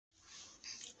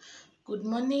Good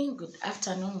morning, good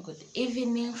afternoon, good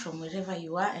evening from wherever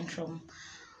you are and from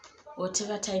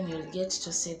whatever time you'll get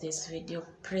to see this video.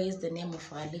 Praise the name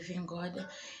of our living God.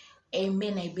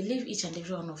 Amen. I believe each and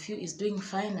every one of you is doing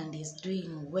fine and is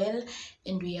doing well,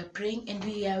 and we are praying and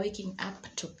we are waking up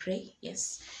to pray.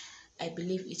 Yes, I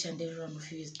believe each and every one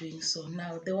of you is doing so.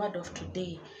 Now, the word of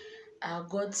today,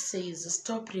 God says,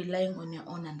 stop relying on your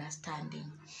own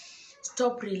understanding.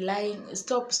 Stop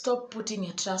putting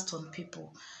your trust on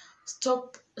people.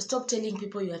 Stop telling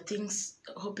people your things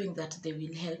hoping that they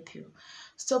will help you.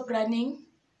 Stop running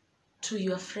to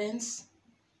your friends,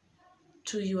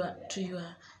 to your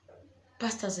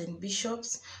pastors and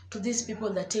bishops, to these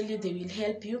people that tell you they will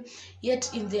help you, yet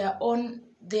in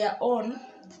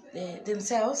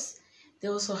themselves they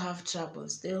also have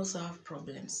troubles, they also have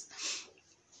problems.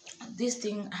 This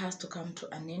thing has to come to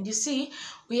an end. You see,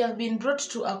 we have been brought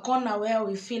to a corner where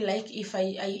we feel like if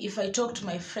I talk to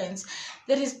my friends,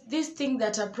 there is this thing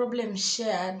that a problem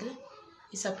shared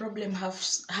is a problem half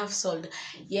solved.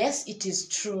 Yes, it is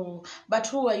true, but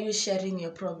who are you sharing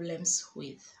your problems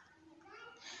with?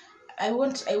 I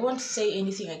won't say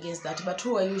anything against that, but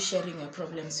who are you sharing your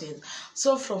problems with?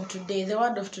 So from today, the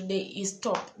word of today is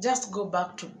stop. Just go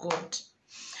back to God.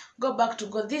 Go back to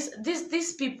God.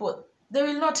 These people, they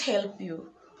will not help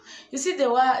you. You see, the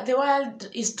world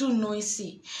is too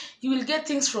noisy. You will get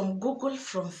things from Google,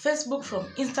 from Facebook, from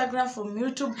Instagram, from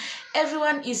YouTube.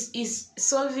 Everyone is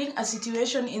solving a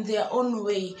situation in their own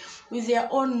way, with their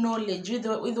own knowledge, with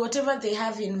whatever they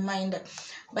have in mind.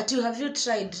 But have you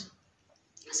tried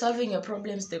solving your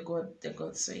problems the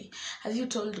God's way? Have you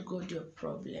told God your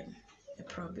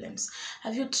problems?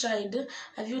 Have you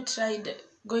tried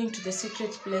going to the secret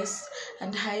place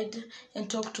and hide and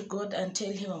talk to God and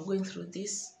tell him, I'm going through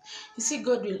this? You see,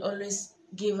 God will always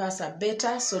give us a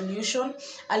better solution,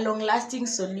 a long-lasting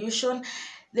solution.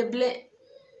 God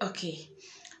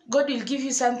will give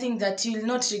you something that you will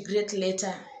not regret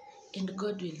later, and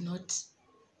God will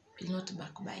not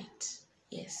backbite.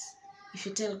 Yes. If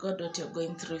you tell God what you're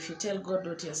going through, if you tell God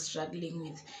what you're struggling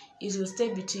with, it will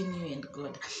stay between you and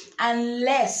God.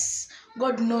 Unless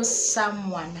God knows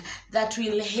someone that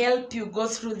will help you go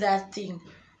through that thing.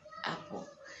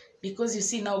 Because you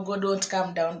see, now God won't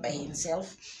come down by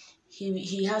himself.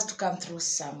 He has to come through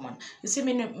someone. You see,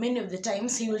 many of the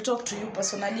times he will talk to you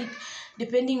personally,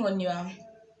 depending on your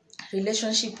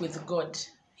relationship with God.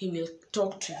 He will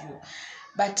talk to you.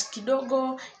 But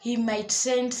kidogo, he might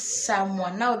send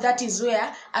someone. Now that is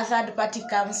where a third party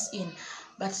comes in.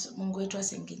 But Mungu wetu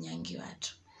asinginyangi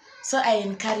watu. So I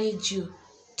encourage you,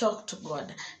 talk to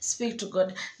God, speak to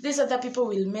God. These other people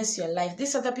will mess your life.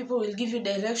 These other people will give you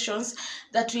directions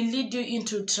that will lead you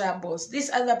into troubles. These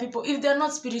other people, if they're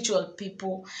not spiritual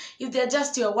people, if they're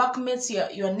just your workmates,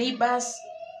 your neighbors,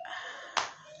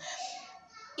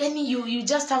 you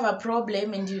just have a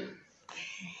problem and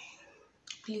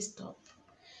please stop.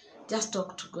 Just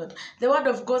talk to God. The word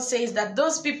of God says that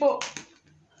those people,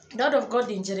 the word of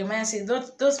God in Jeremiah says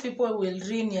those people will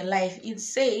ruin your life. It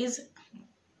says,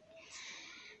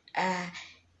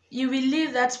 you will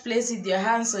leave that place with your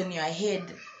hands on your head.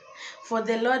 For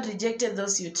the Lord rejected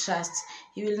those you trust.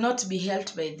 You will not be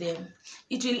helped by them.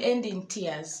 It will end in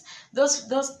tears. Those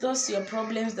your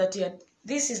problems that you are.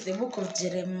 This is the book of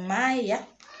Jeremiah,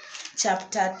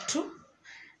 chapter 2,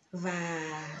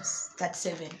 verse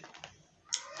 37.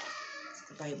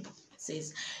 Bible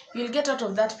says you'll get out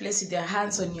of that place with your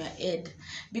hands on your head,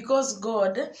 because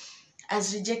God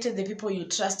has rejected the people you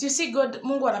trust. You see,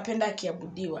 Mungu anapenda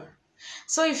akiabudiwa.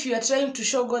 So if you are trying to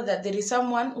show God that there is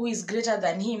someone who is greater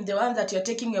than him, the one that you're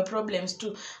taking your problems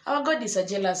to, our God is a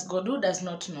jealous God who does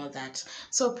not know that.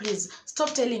 So please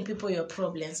stop telling people your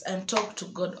problems and talk to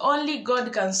God. Only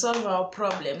God can solve our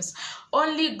problems.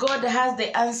 Only God has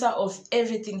the answer of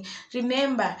everything.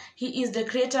 Remember, he is the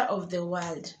creator of the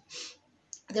world.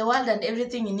 The world and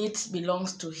everything in it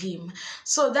belongs to him.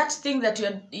 So that thing that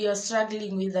you're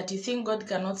struggling with, that you think God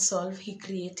cannot solve, he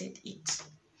created it.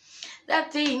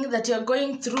 That thing that you're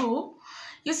going through,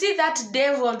 you see, that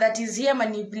devil that is here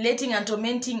manipulating and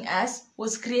tormenting us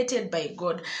was created by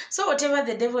God. So whatever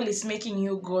the devil is making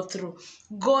you go through,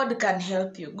 God can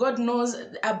help you. God knows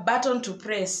a button to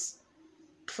press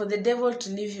for the devil to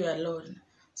leave you alone.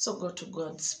 So go to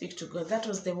God, speak to God. That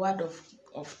was the word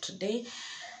of today.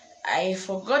 I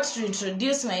forgot to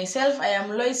introduce myself. I am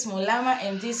Lois Mulama,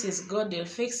 and this is God Will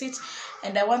Fix It.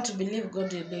 And I want to believe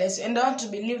God will bless you. And I want to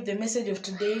believe the message of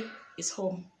today is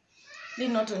home.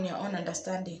 Lean not on your own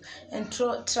understanding, and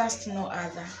trust no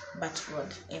other but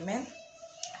God. Amen.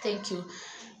 Thank you.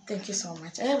 Thank you so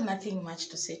much. I have nothing much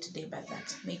to say today but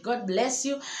that. May God bless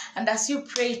you. And as you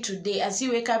pray today, as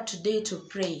you wake up today to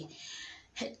pray,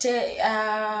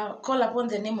 call upon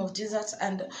the name of Jesus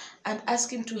and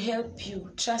ask him to help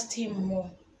you trust him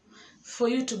more, for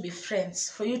you to be friends,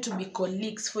 for you to be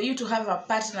colleagues, for you to have a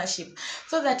partnership,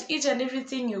 so that each and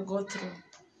everything you go through,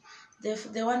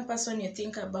 the one person you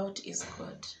think about is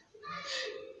God.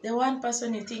 The one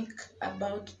person you think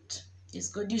about is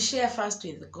God. You share first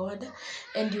with God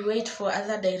and you wait for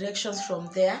other directions from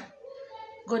there.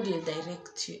 God will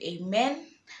direct you. Amen.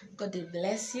 God will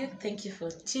bless you. Thank you for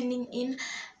tuning in.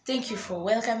 Thank you for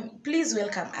welcoming. Please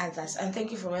welcome others, and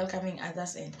thank you for welcoming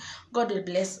others, and God will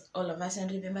bless all of us.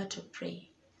 And remember to pray.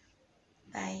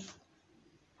 Bye.